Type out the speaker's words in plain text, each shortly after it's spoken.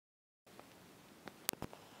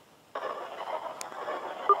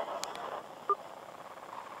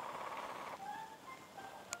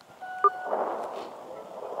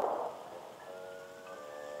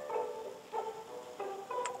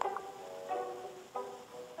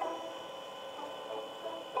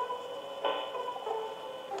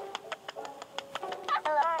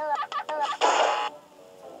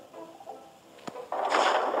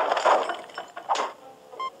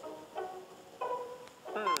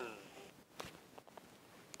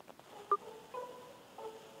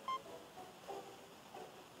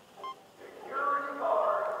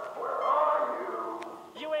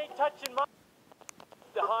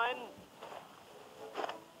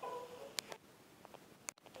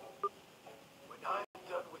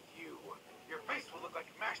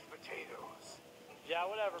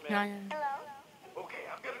Yeah, man. yeah. Hello? Okay,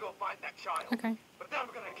 I'm gonna go find that child. Okay. But then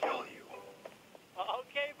I'm gonna kill you.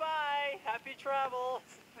 Okay, bye. Happy travels.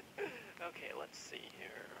 Okay, let's see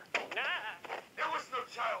here. Nah! There was no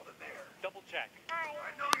child in there. Double check.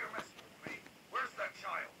 I know you're messing with me. Where's that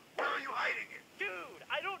child? Where are you hiding it? Dude,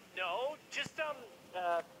 I don't know. Just,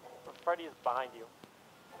 Freddy is behind you.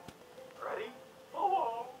 Freddy?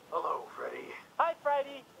 Hello. Hello, Freddy. Hi,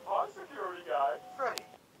 Freddy. Hi, security guy. Freddy.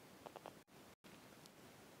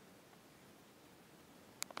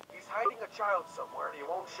 He's hiding a child somewhere and he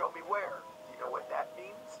won't show me where. Do you know what that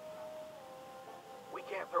means? We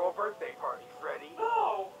can't throw a birthday party, Freddy.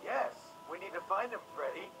 No. Yes, we need to find him,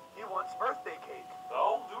 Freddy. He wants birthday cake.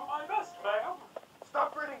 I'll do my best, ma'am.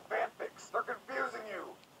 Stop reading fanfics. They're confusing you.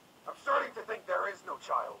 I'm starting to think there is no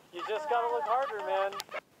child. You just gotta look harder, man.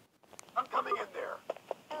 I'm coming in there.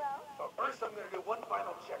 Hello? But first, I'm going to do one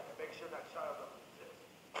final check to make sure that child doesn't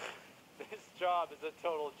exist. This job is a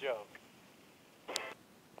total joke.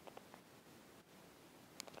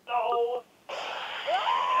 No.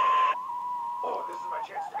 Oh, this is my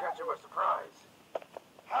chance to catch him by surprise.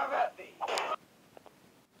 Have at thee.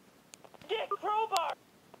 Get crowbar.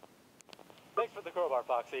 Thanks for the crowbar,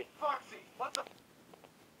 Foxy. Foxy, what's up?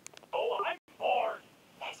 Oh, I'm bored.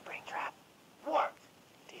 Hey, Springtrap. What?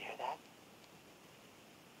 Do you hear that?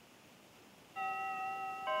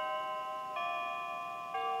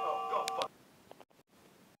 Oh, go fuck.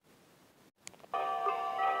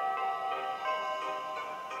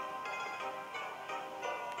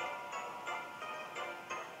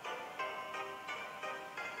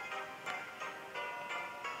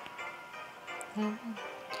 Mm-hmm.